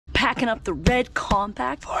packing up the red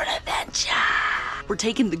compact for an adventure. We're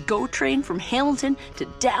taking the GO train from Hamilton to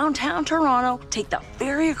downtown Toronto, take the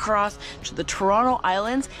ferry across to the Toronto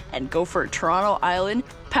Islands, and go for a Toronto Island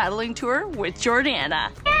paddling tour with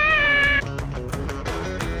Jordana.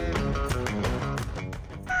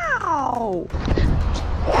 Ow!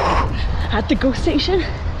 At the GO station,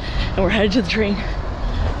 and we're headed to the train.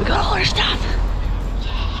 We got all our stuff.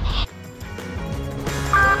 Yeah.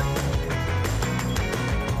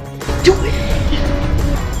 Do it!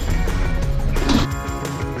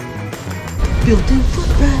 Built-in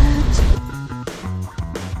footprints.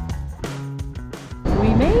 We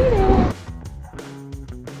made it.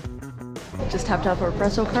 Just tapped off our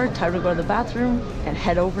presso card, time to go to the bathroom and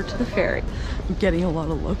head over to the ferry. I'm getting a lot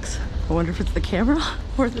of looks. I wonder if it's the camera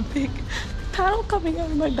or the big paddle coming out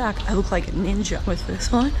of my back. I look like a ninja with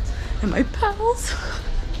this on and my paddles.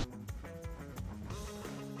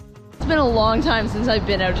 It's been a long time since I've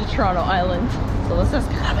been out to Toronto Island, so this is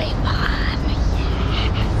gonna be fun.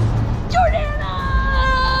 Yes. Jordana!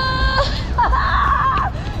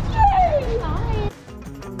 Yay! Hi.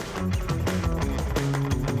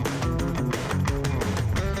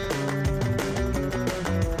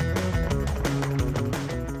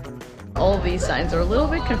 All of these signs are a little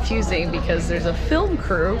bit confusing because there's a film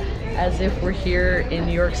crew as if we're here in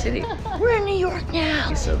New York City. We're in New York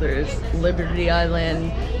now. So there's Liberty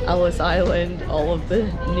Island, Ellis Island, all of the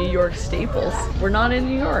New York staples. We're not in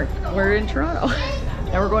New York, we're in Toronto.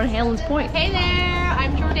 And we're going to Hamlin's Point. Hey there,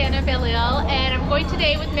 I'm Jordana, Belle-Isle, and I'm going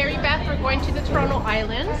today with Marybeth. We're going to the Toronto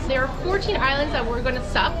Islands. There are 14 islands that we're going to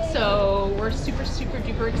SUP, so we're super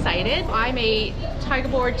duper excited. I'm a Taiga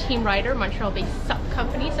Board team rider, Montreal-based SUP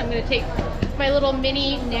company, so I'm going to take my little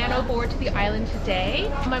mini nano board to the island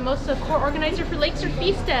today. I'm also a core organizer for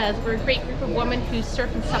LakeSurfistas. We're a great group of women who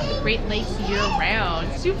surf and SUP the Great Lakes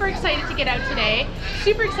year-round. Super excited to get out today.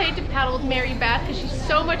 Super excited to paddle with Marybeth because she's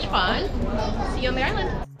so much fun. See you on the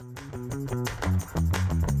island.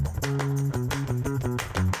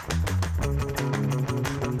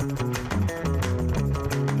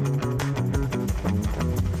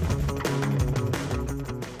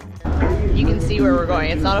 You can see where we're going.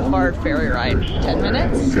 It's not a far ferry ride. 10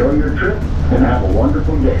 minutes. Enjoy your trip and have a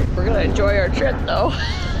wonderful day. We're gonna enjoy our trip though.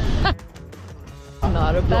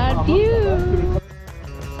 Not a bad view.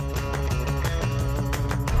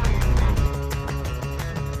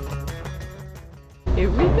 Here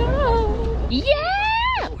we go.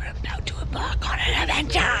 Yeah! We're about to embark on an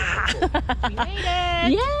adventure. We made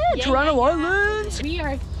it. Yeah, Toronto Islands. We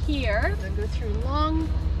are here. We're gonna go through Long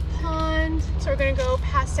Pond. So we're gonna go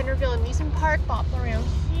past Centerville Amusement Park, bop around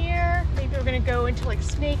here. Maybe we're gonna go into like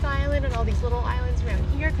Snake Island and all these little islands around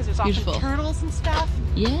here because there's often turtles and stuff.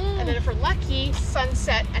 Yeah. And then if we're lucky,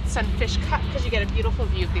 sunset at Sunfish Cut because you get a beautiful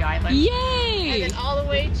view of the island. Yay! And then all the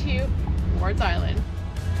way to Ward's Island.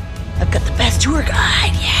 I've got the best tour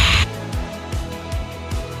guide, yeah!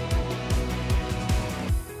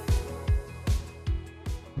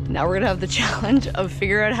 Now we're gonna have the challenge of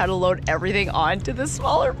figuring out how to load everything onto the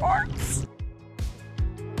smaller boards.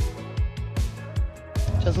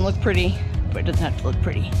 Doesn't look pretty, but it doesn't have to look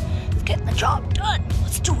pretty. Let's get the job done.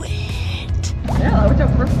 Let's do it. Yeah, that worked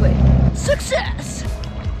out perfectly. Success!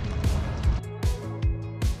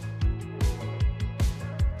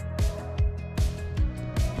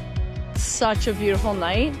 Such a beautiful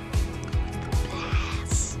night.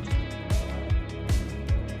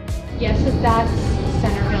 Yes, so that's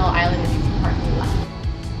Centerville Island Amusement Park on the left.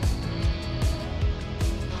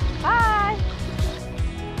 Hi!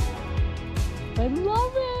 I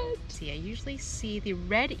love it! I usually see the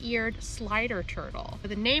red-eared slider turtle.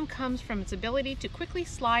 The name comes from its ability to quickly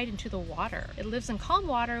slide into the water. It lives in calm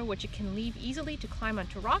water, which it can leave easily to climb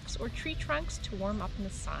onto rocks or tree trunks to warm up in the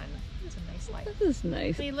sun. This is a nice life. This is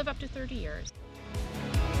nice. They live up to 30 years.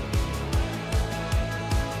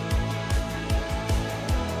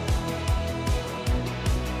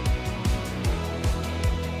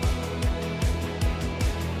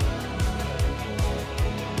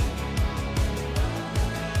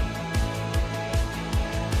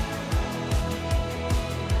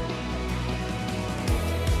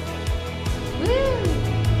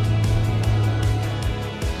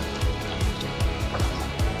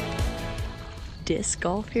 Disc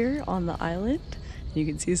golf here on the island. You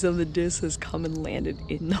can see some of the discs has come and landed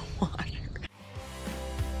in the water.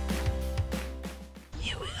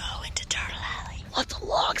 Here we go into Turtle Alley. Lots of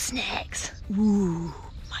log snacks. Ooh,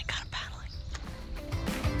 my God, I'm paddling.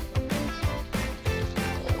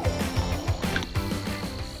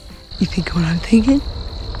 You think what I'm thinking?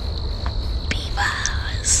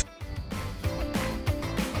 Beavers.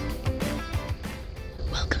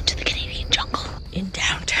 Welcome to the Canadian jungle in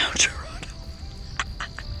downtown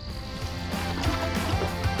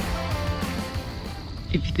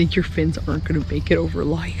If you think your fins aren't gonna make it over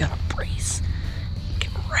law, you gotta brace.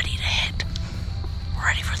 Get ready to hit.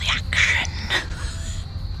 Ready for the action.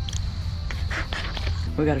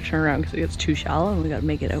 We gotta turn around because it gets too shallow and we gotta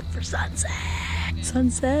make it out for sunset.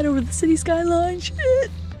 Sunset over the city skyline,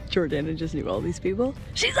 shit. Jordana just knew all these people.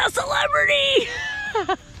 She's a celebrity!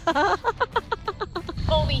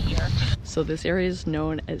 Only here. So this area is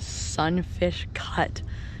known as Sunfish Cut,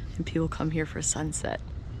 and people come here for sunset.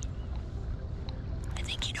 I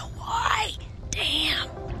think you know why. Damn.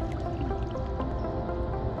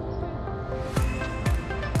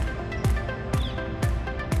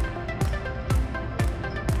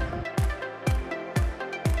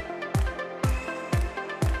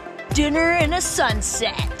 Dinner and a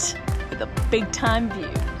sunset with a big time view.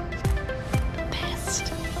 The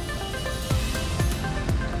best.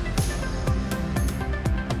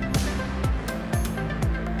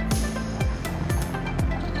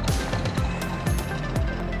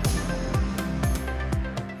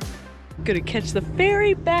 Gonna catch the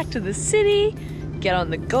ferry back to the city, get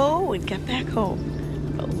on the go, and get back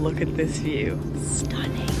home. But look at this view.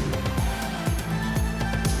 Stunning.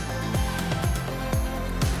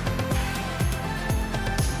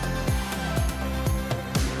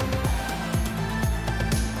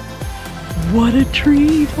 What a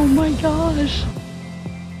treat! Oh my gosh!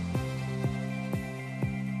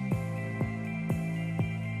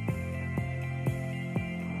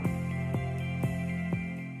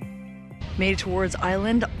 Made it towards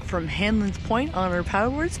island from Hanlon's Point on our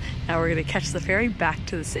paddleboards. Now we're gonna catch the ferry back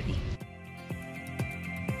to the city.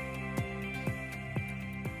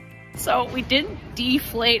 So we didn't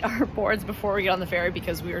deflate our boards before we got on the ferry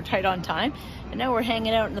because we were tight on time. And now we're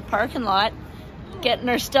hanging out in the parking lot, getting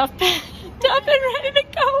our stuff packed up and ready to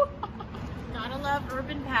go. Gotta love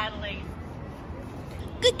urban paddling.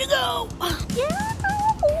 Good to go.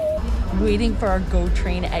 Yeah. Waiting for our GO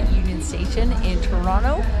train at Union Station in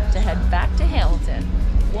Toronto to head back to Hamilton.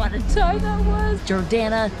 What a time that was.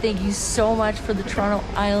 Jordana, thank you so much for the Toronto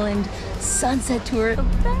Island sunset tour. The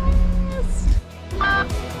best.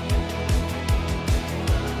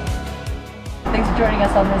 Thanks for joining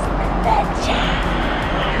us on this adventure.